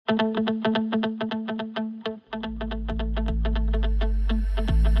May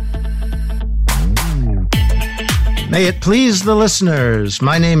it please the listeners,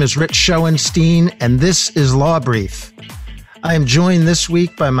 my name is Rich Schoenstein, and this is Law Brief. I am joined this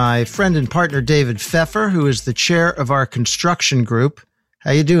week by my friend and partner, David Pfeffer, who is the chair of our construction group.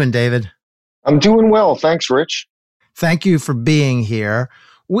 How you doing, David? I'm doing well. Thanks, Rich. Thank you for being here.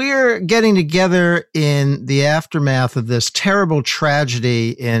 We're getting together in the aftermath of this terrible tragedy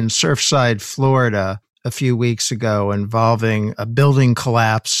in Surfside, Florida, a few weeks ago involving a building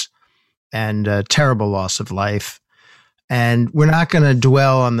collapse and a terrible loss of life. And we're not going to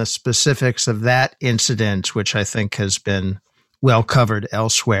dwell on the specifics of that incident, which I think has been well covered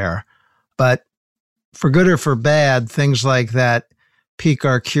elsewhere. But for good or for bad, things like that pique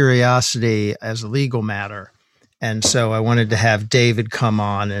our curiosity as a legal matter. And so I wanted to have David come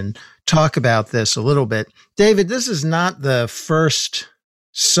on and talk about this a little bit. David, this is not the first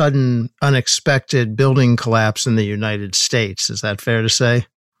sudden, unexpected building collapse in the United States. Is that fair to say?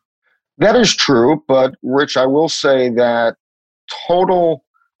 That is true, but Rich, I will say that total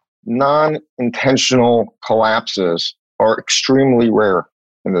non-intentional collapses are extremely rare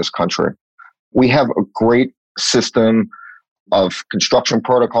in this country. We have a great system of construction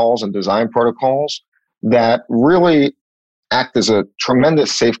protocols and design protocols that really act as a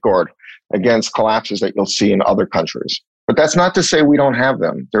tremendous safeguard against collapses that you'll see in other countries. But that's not to say we don't have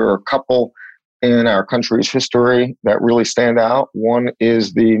them. There are a couple in our country's history that really stand out. One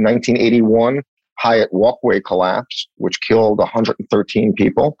is the 1981 Hyatt Walkway collapse, which killed 113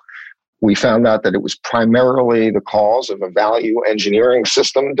 people. We found out that it was primarily the cause of a value engineering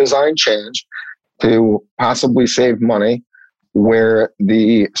system design change to possibly save money, where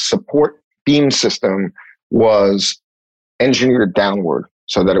the support beam system was engineered downward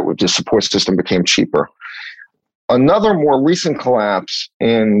so that the support system became cheaper. Another more recent collapse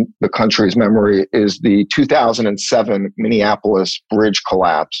in the country's memory is the 2007 Minneapolis bridge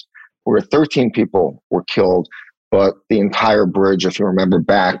collapse, where 13 people were killed, but the entire bridge, if you remember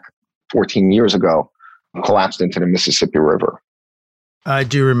back 14 years ago, collapsed into the Mississippi River. I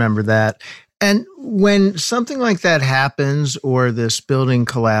do remember that. And when something like that happens, or this building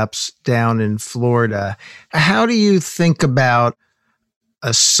collapse down in Florida, how do you think about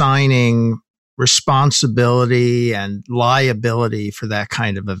assigning responsibility and liability for that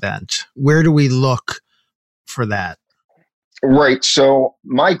kind of event? Where do we look for that? Right. So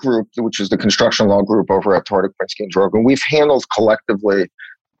my group, which is the construction law group over at Tardik, Prinsky & Drogan, we've handled collectively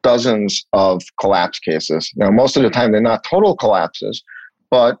dozens of collapse cases. Now, most of the time, they're not total collapses,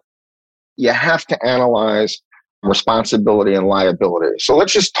 but you have to analyze responsibility and liability. So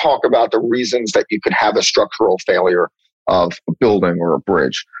let's just talk about the reasons that you could have a structural failure of a building or a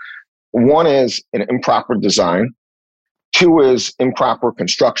bridge. One is an improper design. Two is improper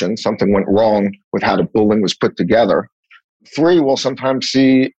construction. Something went wrong with how the building was put together. Three, we'll sometimes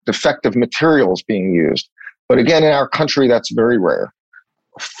see defective materials being used. But again, in our country, that's very rare.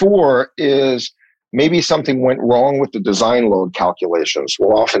 Four is maybe something went wrong with the design load calculations.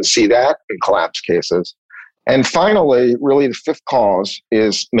 We'll often see that in collapse cases. And finally, really the fifth cause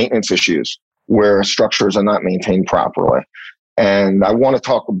is maintenance issues, where structures are not maintained properly. And I want to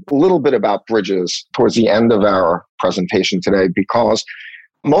talk a little bit about bridges towards the end of our presentation today, because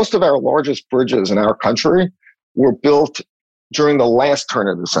most of our largest bridges in our country were built during the last turn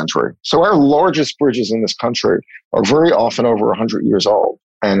of the century. So our largest bridges in this country are very often over 100 years old.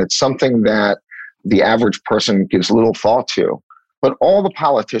 And it's something that the average person gives little thought to. But all the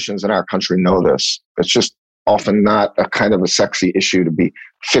politicians in our country know this. It's just often not a kind of a sexy issue to be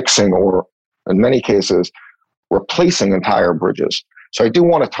fixing, or in many cases, replacing entire bridges. So I do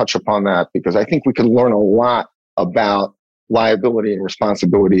want to touch upon that, because I think we can learn a lot about liability and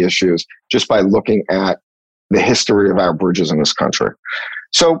responsibility issues just by looking at the history of our bridges in this country.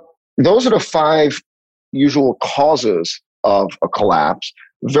 So those are the five usual causes of a collapse.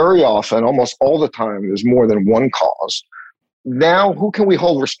 Very often, almost all the time, there's more than one cause. Now, who can we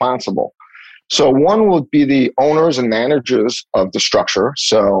hold responsible? So one would be the owners and managers of the structure.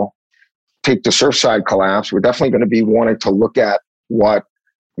 So take the Surfside collapse. We're definitely going to be wanting to look at what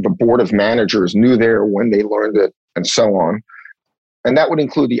the board of managers knew there, when they learned it, and so on. And that would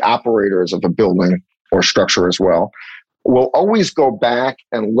include the operators of a building or structure as well. We'll always go back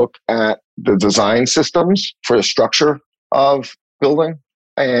and look at the design systems for the structure of building,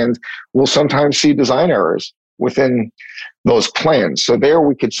 and we'll sometimes see design errors within those plans. So there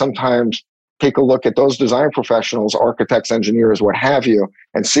we could sometimes take a look at those design professionals, architects, engineers, what have you,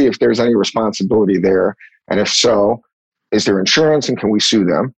 and see if there's any responsibility there. And if so, is there insurance and can we sue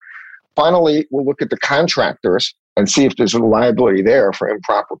them? Finally, we'll look at the contractors and see if there's a liability there for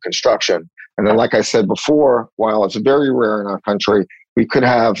improper construction. And then, like I said before, while it's very rare in our country, we could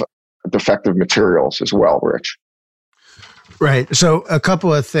have defective materials as well, Rich. Right. So a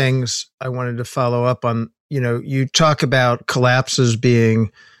couple of things I wanted to follow up on. You talk about collapses being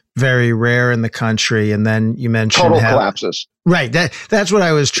very rare in the country, and then you mentioned total collapses. Right. That's what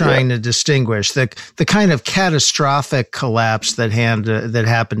I was trying to distinguish. The kind of catastrophic collapse that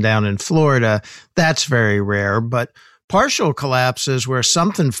happened down in Florida, that's very rare. But partial collapses where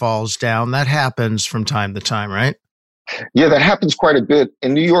something falls down, that happens from time to time, right? Yeah, that happens quite a bit.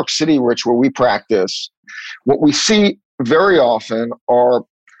 In New York City, Rich, where we practice, what we see very often are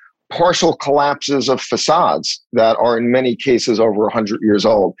partial collapses of facades that are in many cases over 100 years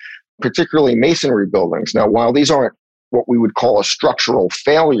old, particularly masonry buildings. Now, while these aren't what we would call a structural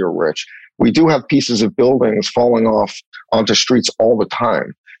failure, Rich, we do have pieces of buildings falling off onto streets all the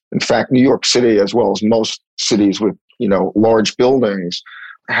time. In fact, New York City, as well as most cities with large buildings,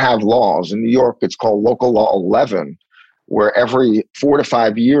 have laws. In New York, it's called Local Law 11, where every 4 to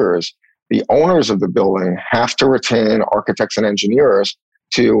 5 years, the owners of the building have to retain architects and engineers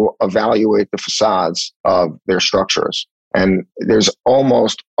to evaluate the facades of their structures. And there's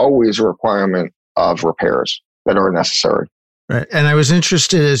almost always a requirement of repairs that are necessary. Right. And I was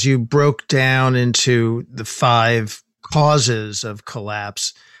interested as you broke down into the 5 causes of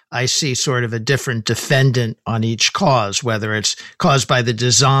collapse. I see sort of a different defendant on each cause, whether it's caused by the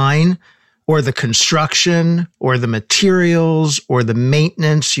design or the construction or the materials or the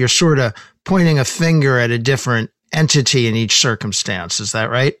maintenance. You're sort of pointing a finger at a different entity in each circumstance. Is that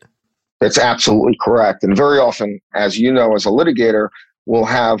right? That's absolutely correct. And very often, as you know, as a litigator, we'll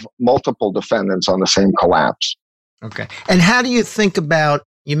have multiple defendants on the same collapse. Okay. And how do you think about,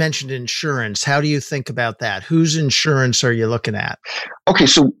 you mentioned insurance. How do you think about that? Whose insurance are you looking at? Okay.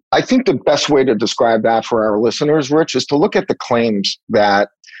 So I think the best way to describe that for our listeners, Rich, is to look at the claims that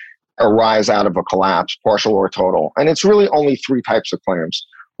arise out of a collapse, partial or total. And it's really only 3 types of claims.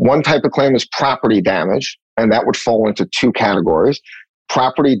 One type of claim is property damage, and that would fall into 2 categories.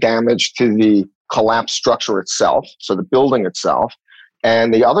 Property damage to the collapsed structure itself, so the building itself.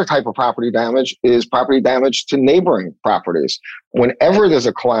 And the other type of property damage is property damage to neighboring properties. Whenever there's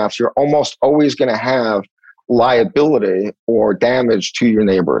a collapse, you're almost always going to have liability or damage to your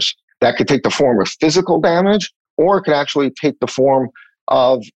neighbors. That could take the form of physical damage, or it could actually take the form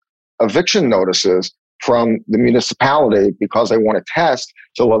of eviction notices from the municipality because they want to test.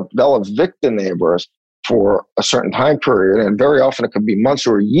 So they'll evict the neighbors for a certain time period. And very often it could be months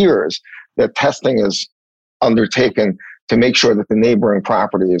or years that testing is undertaken to make sure that the neighboring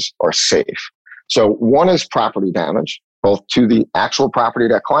properties are safe. So one is property damage, both to the actual property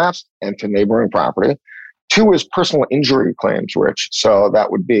that collapsed and to neighboring property. 2 is personal injury claims, Rich. So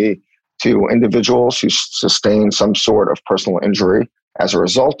that would be to individuals who sustain some sort of personal injury as a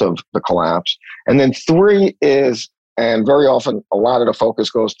result of the collapse. And then 3 is, and very often a lot of the focus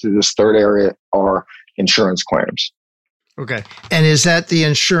goes to this third area, are insurance claims. Okay. And is that the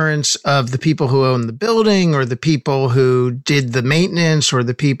insurance of the people who own the building or the people who did the maintenance or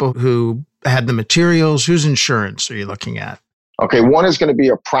the people who had the materials? Whose insurance are you looking at? Okay. One is going to be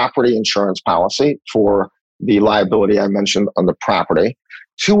a property insurance policy for the liability I mentioned on the property.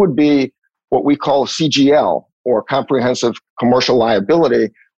 2 would be what we call CGL, or comprehensive commercial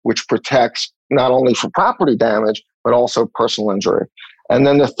liability, which protects not only for property damage, but also personal injury. And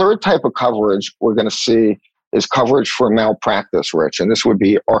then the third type of coverage we're going to see is coverage for malpractice, Rich. And this would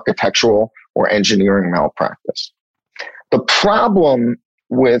be architectural or engineering malpractice. The problem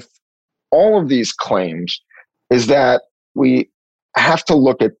with all of these claims is that we have to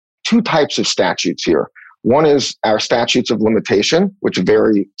look at 2 types of statutes here. One is our statutes of limitation, which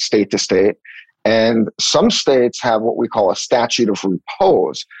vary state to state. And some states have what we call a statute of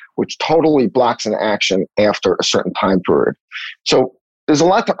repose, which totally blocks an action after a certain time period. So there's a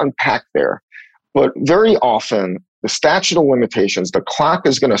lot to unpack there. But very often, the statute of limitations, the clock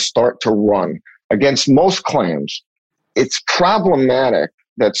is going to start to run against most claims. It's problematic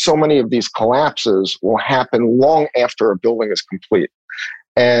that so many of these collapses will happen long after a building is complete.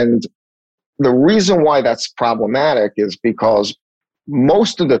 And the reason why that's problematic is because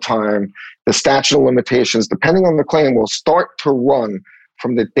most of the time, the statute of limitations, depending on the claim, will start to run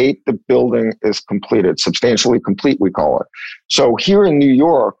from the date the building is completed, substantially complete, we call it. So here in New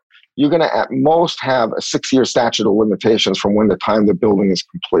York, you're going to at most have a 6-year statute of limitations from when the time the building is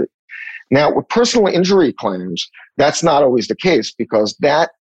complete. Now, with personal injury claims, that's not always the case because the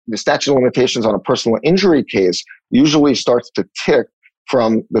statute of limitations on a personal injury case usually starts to tick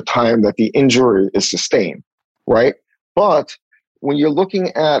from the time that the injury is sustained, right? But when you're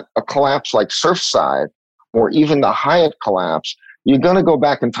looking at a collapse like Surfside, or even the Hyatt collapse, you're going to go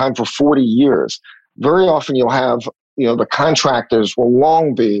back in time for 40 years. Very often you'll have, the contractors will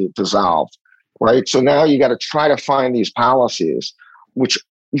long be dissolved, right? So now you got to try to find these policies, which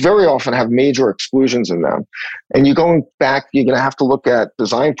very often have major exclusions in them. And you're going back, you're going to have to look at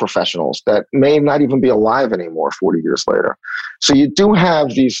design professionals that may not even be alive anymore 40 years later. So you do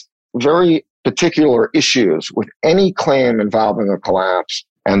have these very particular issues with any claim involving a collapse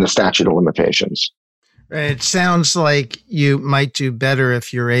and the statute of limitations. It sounds like you might do better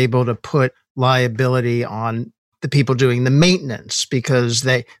if you're able to put liability on the people doing the maintenance, because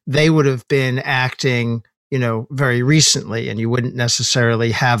they would have been acting, very recently, and you wouldn't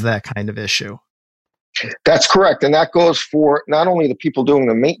necessarily have that kind of issue. That's correct. And that goes for not only the people doing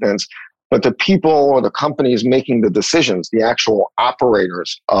the maintenance, but the people or the companies making the decisions, the actual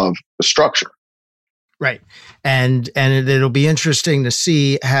operators of the structure. Right. And it'll be interesting to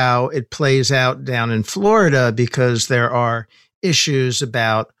see how it plays out down in Florida, because there are issues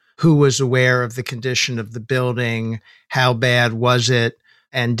about who was aware of the condition of the building, how bad was it,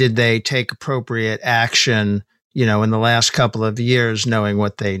 and did they take appropriate action, in the last couple of years, knowing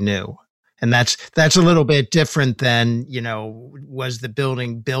what they knew. And that's a little bit different than, was the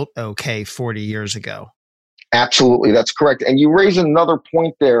building built okay 40 years ago? Absolutely. That's correct. And you raise another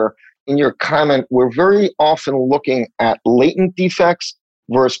point there in your comment. We're very often looking at latent defects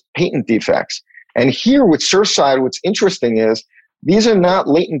versus patent defects. And here with Surfside, what's interesting is these are not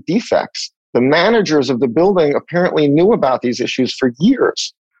latent defects. The managers of the building apparently knew about these issues for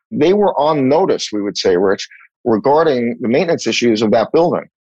years. They were on notice, we would say, Rich, regarding the maintenance issues of that building.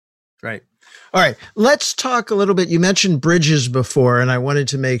 Right. All right. Let's talk a little bit. You mentioned bridges before, and I wanted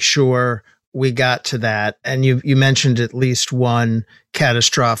to make sure we got to that. And you mentioned at least one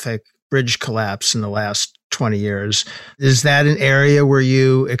catastrophic bridge collapse in the last 20 years. Is that an area where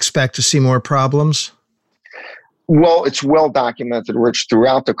you expect to see more problems? Well, it's well documented, Rich,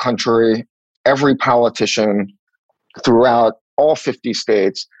 throughout the country. Every politician throughout all 50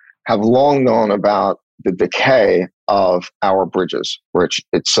 states have long known about the decay of our bridges, Rich.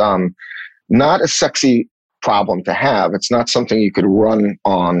 It's not a sexy problem to have. It's not something you could run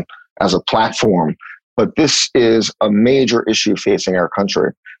on as a platform, but this is a major issue facing our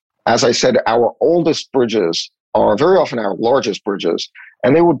country. As I said, our oldest bridges are very often our largest bridges,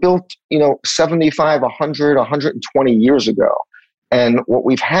 and they were built, 75, 100, 120 years ago. And what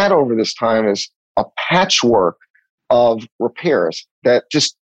we've had over this time is a patchwork of repairs that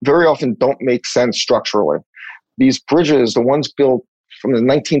just very often don't make sense structurally. These bridges, the ones built from the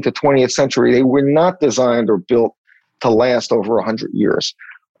 19th to 20th century, they were not designed or built to last over 100 years.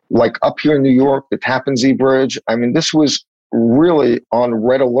 Like up here in New York, the Tappan Zee Bridge, this was really on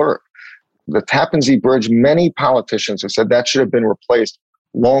red alert. The Tappan Zee Bridge, many politicians have said that should have been replaced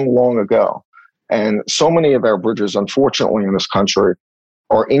long, long ago. And so many of our bridges, unfortunately, in this country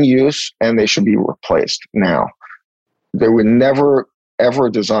are in use, and they should be replaced now. They were never, ever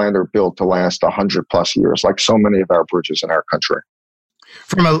designed or built to last 100 plus years, like so many of our bridges in our country.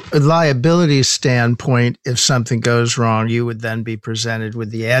 From a liability standpoint, if something goes wrong, you would then be presented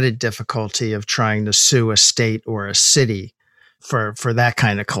with the added difficulty of trying to sue a state or a city for that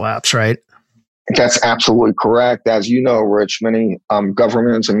kind of collapse, right? That's absolutely correct. As you know, Rich, many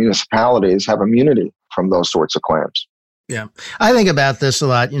governments and municipalities have immunity from those sorts of claims. Yeah. I think about this a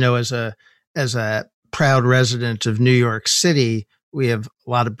lot, as a proud resident of New York City, we have a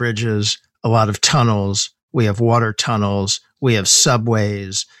lot of bridges, a lot of tunnels, we have water tunnels, we have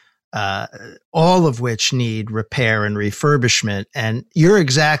subways, all of which need repair and refurbishment. And you're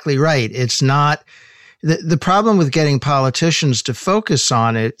exactly right. It's not the problem with getting politicians to focus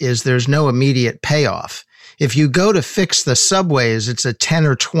on it is there's no immediate payoff. If you go to fix the subways, it's a 10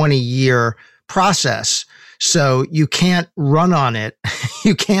 or 20 year process. So you can't run on it.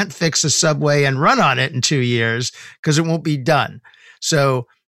 You can't fix a subway and run on it in 2 years because it won't be done. So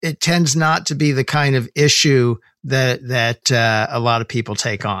it tends not to be the kind of issue that a lot of people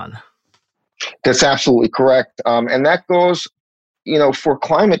take on. That's absolutely correct. And that goes, for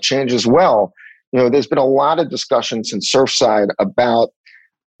climate change as well. There's been a lot of discussion since Surfside about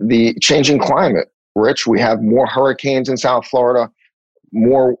the changing climate. Rich, we have more hurricanes in South Florida,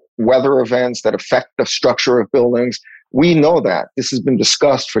 more weather events that affect the structure of buildings. We know that. This has been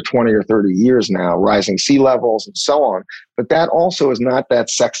discussed for 20 or 30 years now, rising sea levels and so on. But that also is not that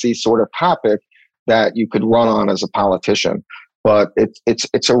sexy sort of topic that you could run on as a politician. But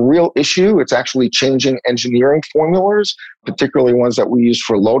it's a real issue. It's actually changing engineering formulas, particularly ones that we use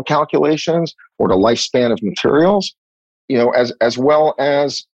for load calculations or the lifespan of materials, as well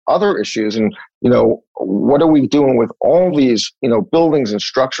as other issues. And, what are we doing with all these, buildings and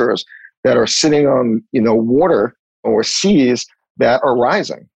structures that are sitting on, water or seas that are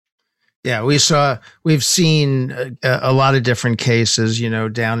rising. Yeah, we've seen a lot of different cases,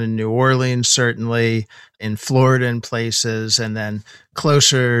 down in New Orleans, certainly in Florida and places, and then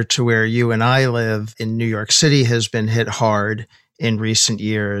closer to where you and I live in New York City has been hit hard in recent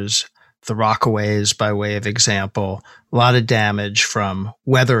years. The Rockaways, by way of example, a lot of damage from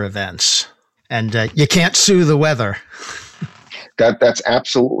weather events. And you can't sue the weather. That's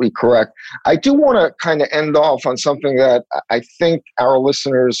absolutely correct. I do want to kind of end off on something that I think our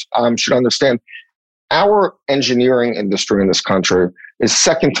listeners should understand. Our engineering industry in this country is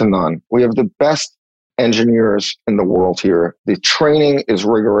second to none. We have the best engineers in the world here. The training is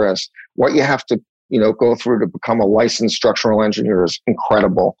rigorous. What you have to go through to become a licensed structural engineer is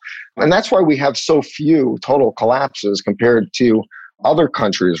incredible. And that's why we have so few total collapses compared to other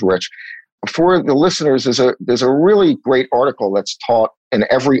countries, Rich. For the listeners, there's a really great article that's taught in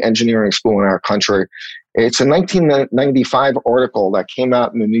every engineering school in our country. It's a 1995 article that came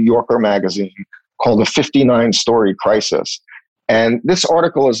out in the New Yorker magazine called The 59-Story Crisis. And this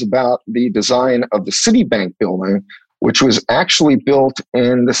article is about the design of the Citibank building, which was actually built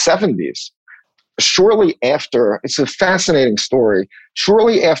in the 70s. Shortly after, it's a fascinating story,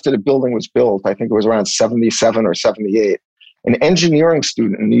 shortly after the building was built, I think it was around 77 or 78, an engineering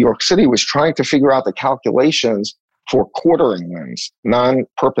student in New York City was trying to figure out the calculations for quartering winds,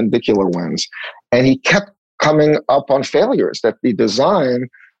 non-perpendicular winds. And he kept coming up on failures, that the design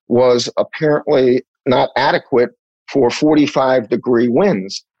was apparently not adequate for 45-degree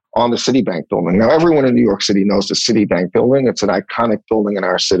winds on the Citibank building. Now, everyone in New York City knows the Citibank building. It's an iconic building in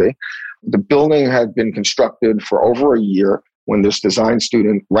our city. The building had been constructed for over a year when this design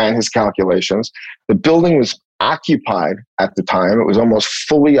student ran his calculations. The building was occupied at the time. It was almost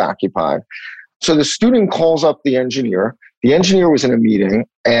fully occupied. So the student calls up the engineer. The engineer was in a meeting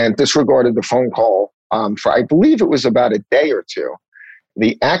and disregarded the phone call for, I believe it was about a day or two.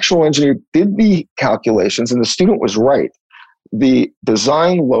 The actual engineer did the calculations and the student was right. The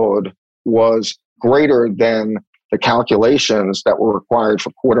design load was greater than the calculations that were required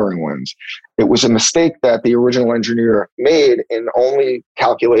for quartering winds. It was a mistake that the original engineer made in only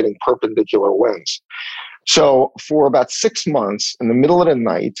calculating perpendicular winds. So for about 6 months, in the middle of the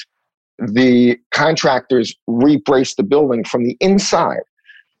night, the contractors rebraced the building from the inside.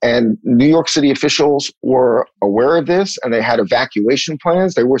 And New York City officials were aware of this and they had evacuation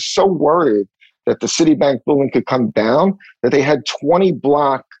plans. They were so worried that the Citibank building could come down that they had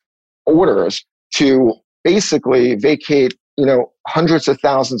 20-block orders to basically vacate, hundreds of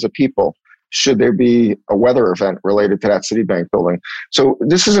thousands of people should there be a weather event related to that Citibank building. So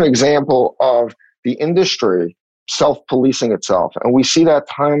this is an example of the industry self-policing itself. And we see that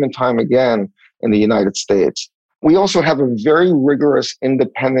time and time again in the United States. We also have a very rigorous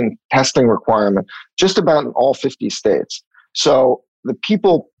independent testing requirement just about in all 50 states. So the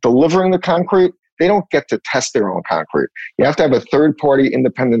people delivering the concrete, they don't get to test their own concrete. You have to have a third-party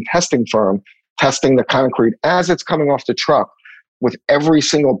independent testing firm testing the concrete as it's coming off the truck with every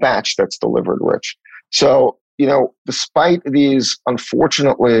single batch that's delivered, Rich. So, despite these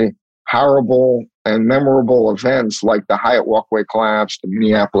unfortunately horrible and memorable events like the Hyatt Walkway collapse, the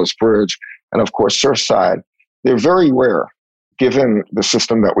Minneapolis Bridge, and of course Surfside, they're very rare given the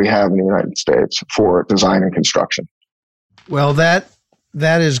system that we have in the United States for design and construction. Well, that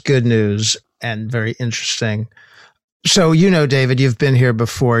is good news and very interesting. So, David, you've been here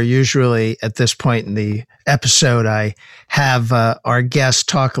before. Usually at this point in the episode, I have our guests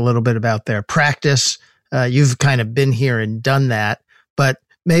talk a little bit about their practice. You've kind of been here and done that, but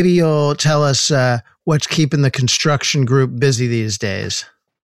maybe you'll tell us what's keeping the construction group busy these days.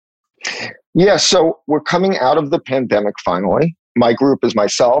 Yeah, so we're coming out of the pandemic finally. My group is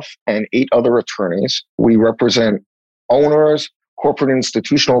myself and 8 other attorneys. We represent owners, corporate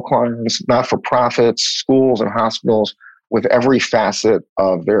institutional clients, not-for-profits, schools and hospitals with every facet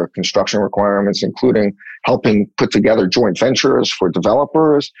of their construction requirements, including helping put together joint ventures for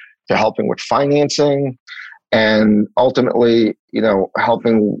developers, to helping with financing, and ultimately,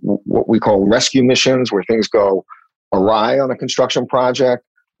 helping what we call rescue missions, where things go awry on a construction project,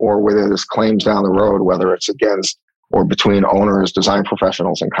 or whether there's claims down the road, whether it's against or between owners, design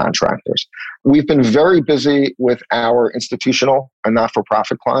professionals, and contractors. We've been very busy with our institutional and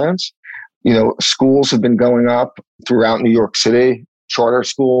not-for-profit clients. Schools have been going up throughout New York City, charter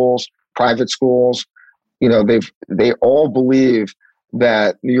schools, private schools. They all believe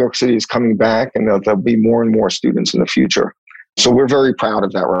that New York City is coming back and that there'll be more and more students in the future. So we're very proud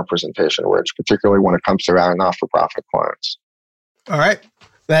of that representation, Rich, particularly when it comes to our not-for-profit clients. All right.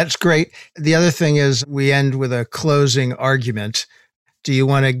 That's great. The other thing is we end with a closing argument. Do you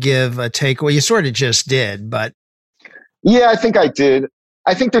want to give a takeaway? You sort of just did, but. Yeah, I think I did.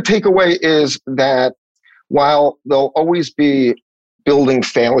 I think the takeaway is that while there'll always be building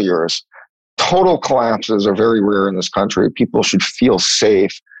failures, total collapses are very rare in this country. People should feel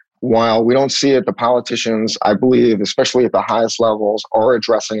safe. While we don't see it, the politicians, I believe, especially at the highest levels, are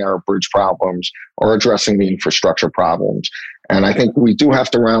addressing our bridge problems or addressing the infrastructure problems. And I think we do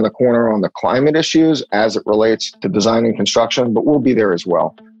have to round the corner on the climate issues as it relates to design and construction, but we'll be there as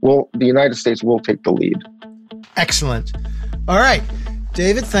well. The United States will take the lead. Excellent. All right.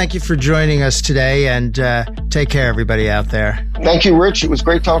 David, thank you for joining us today, and take care, everybody out there. Thank you, Rich. It was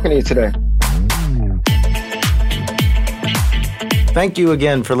great talking to you today. Thank you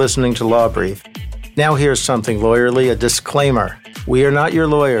again for listening to Law Brief. Now here's something lawyerly, a disclaimer. We are not your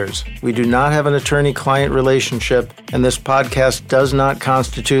lawyers. We do not have an attorney-client relationship, and this podcast does not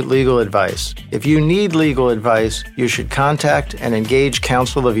constitute legal advice. If you need legal advice, you should contact and engage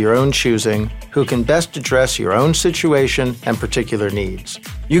counsel of your own choosing who can best address your own situation and particular needs.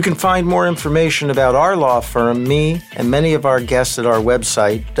 You can find more information about our law firm, me, and many of our guests at our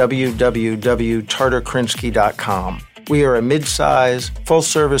website, www.tarterkrinsky.com. We are a mid-size,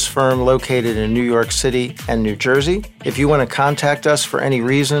 full-service firm located in New York City and New Jersey. If you want to contact us for any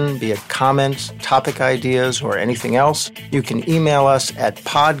reason, be it comments, topic ideas, or anything else, you can email us at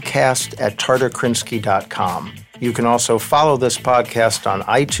podcast@tarterkrinsky.com. You can also follow this podcast on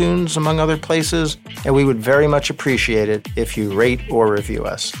iTunes, among other places, and we would very much appreciate it if you rate or review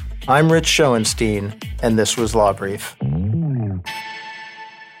us. I'm Rich Schoenstein, and this was Law Brief.